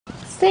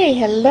say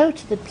hello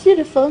to the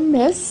beautiful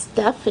Miss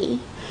Stephie.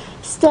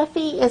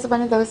 Stephie is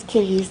one of those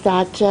kitties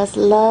that just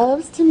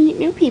loves to meet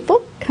new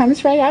people,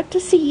 comes right out to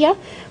see you,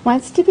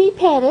 wants to be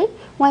petted,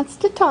 wants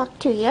to talk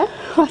to you,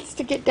 wants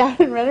to get down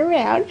and run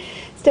around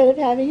instead of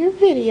having her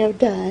video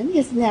done.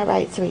 Isn't that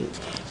right, sweet?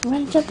 You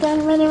want to jump down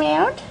and run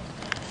around?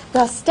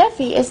 Well,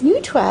 Stephie is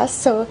new to us,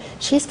 so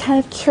she's kind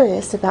of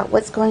curious about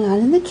what's going on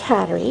in the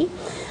cattery.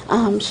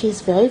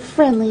 She's very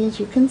friendly, as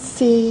you can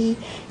see,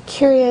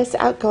 curious,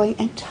 outgoing,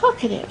 and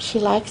talkative. She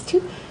likes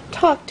to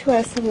talk to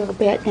us a little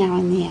bit now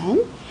and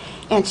then,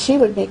 and she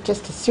would make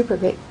just a super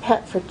great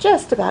pet for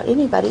just about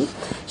anybody.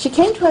 She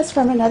came to us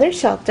from another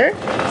shelter,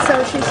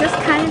 so she's just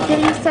kind of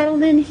getting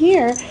settled in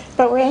here,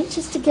 but we're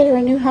anxious to get her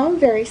a new home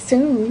very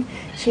soon.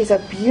 She's a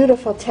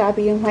beautiful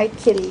tabby and white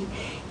kitty,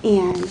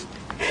 and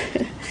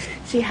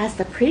she has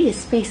the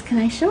prettiest face. Can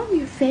I show them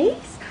your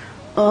face?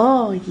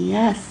 Oh,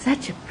 yes,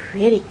 such a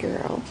pretty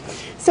girl.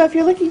 So if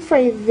you're looking for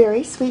a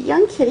very sweet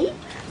young kitty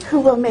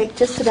who will make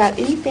just about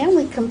any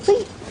family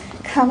complete,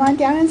 come on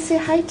down and say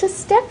hi to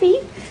Stephie.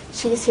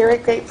 She's here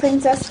at Great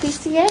Plains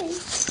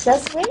SPCA,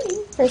 just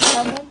waiting for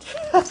someone to...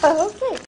 Okay.